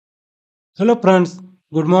Hello friends,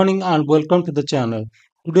 good morning and welcome to the channel.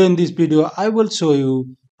 Today in this video I will show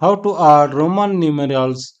you how to add Roman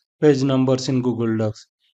numerals page numbers in Google Docs.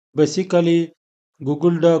 Basically,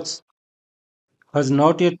 Google Docs has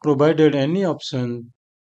not yet provided any option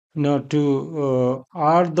to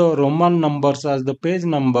add the Roman numbers as the page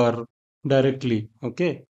number directly.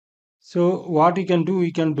 Okay, so what you can do,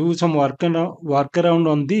 we can do some workaround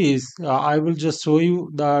on this. I will just show you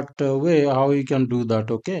that way how you can do that.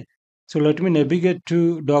 Okay. So let me navigate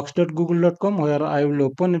to docs.google.com where I will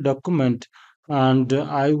open a document and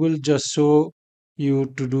I will just show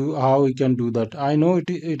you to do how you can do that. I know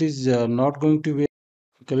it is not going to be.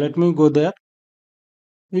 Okay, let me go there.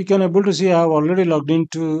 You can able to see I have already logged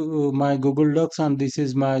into my Google Docs and this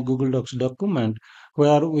is my Google Docs document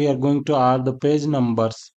where we are going to add the page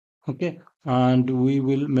numbers. Okay, and we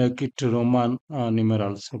will make it Roman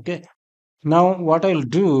numerals. Okay, now what I'll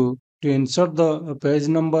do to insert the page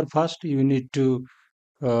number first, you need to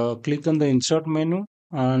click on the insert menu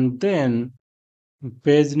and then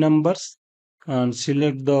page numbers and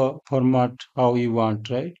select the format how you want,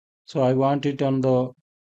 right? So I want it on the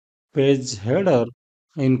page header,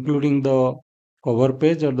 including the cover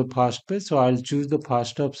page or the first page. So I'll choose the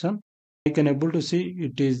first option. I can able to see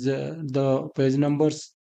it is the page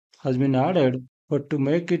numbers has been added. But to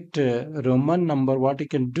make it Roman number, what you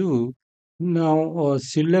can do now,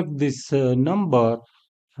 select this number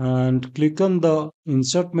and click on the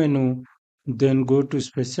insert menu. Then go to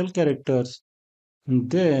special characters. And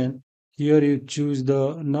then here you choose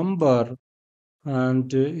the number,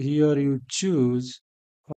 and here you choose.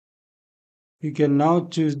 You can now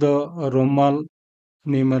choose the Roman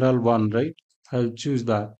numeral 1, right? I'll choose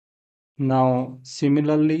that. Now,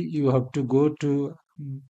 similarly, you have to go to,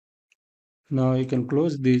 now you can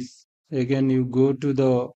close this. Again, you go to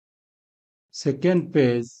the second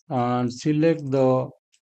page and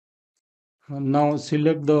now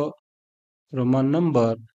select the Roman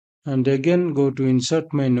number and again go to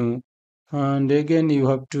insert menu. And again, you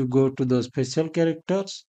have to go to the special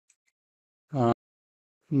characters.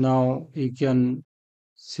 Now you can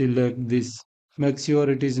select this, make sure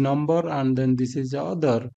it is number and then this is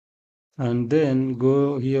other, and then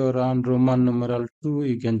go here on Roman numeral 2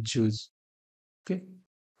 you can choose. Okay,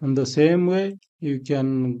 and the same way you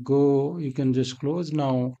can just close.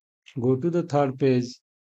 Now go to the third page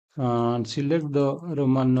and select the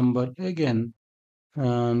Roman number again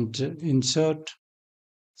and insert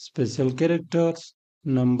special characters,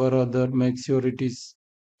 number other, make sure it is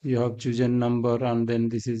you have chosen number and then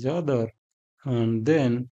this is other, and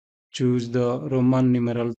then choose the Roman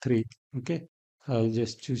numeral 3. Okay, I'll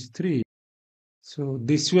just choose 3. So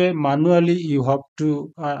this way manually you have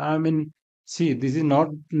to, I mean, see, this is not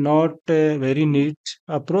a very neat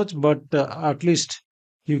approach, but at least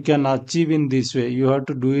you can achieve in this way. You have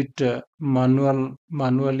to do it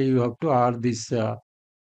manually. You have to add this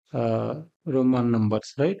Roman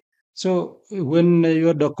numbers, right? So when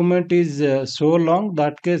your document is so long,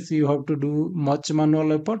 that case you have to do much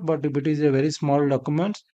manual effort. But if it is a very small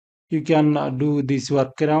document, you can do this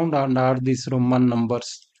workaround and add these Roman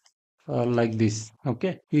numbers like this.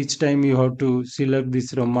 Okay, each time you have to select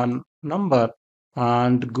this Roman number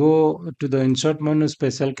and go to the insert menu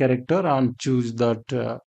special character and choose that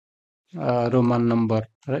Roman number,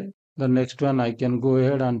 right? The next one I can go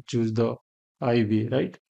ahead and choose the IV,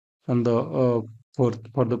 right? On the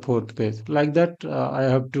fourth page. Like that, I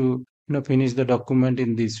have to finish the document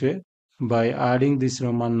in this way by adding this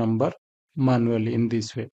Roman number manually in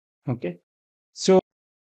this way. Okay. So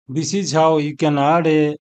this is how you can add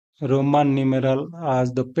a Roman numeral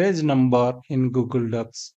as the page number in Google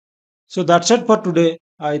Docs. So that's it for today.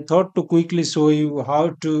 I thought to quickly show you how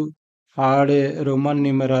to add a Roman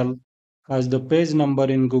numeral as the page number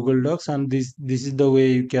in Google Docs, and this is the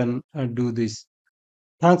way you can do this.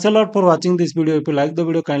 Thanks a lot for watching this video. If you like the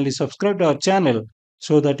video, kindly subscribe to our channel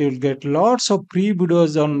so that you'll get lots of free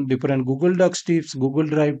videos on different Google Docs tips, Google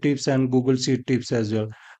Drive tips, and Google Sheet tips as well.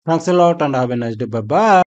 Thanks a lot and have a nice day. Bye bye.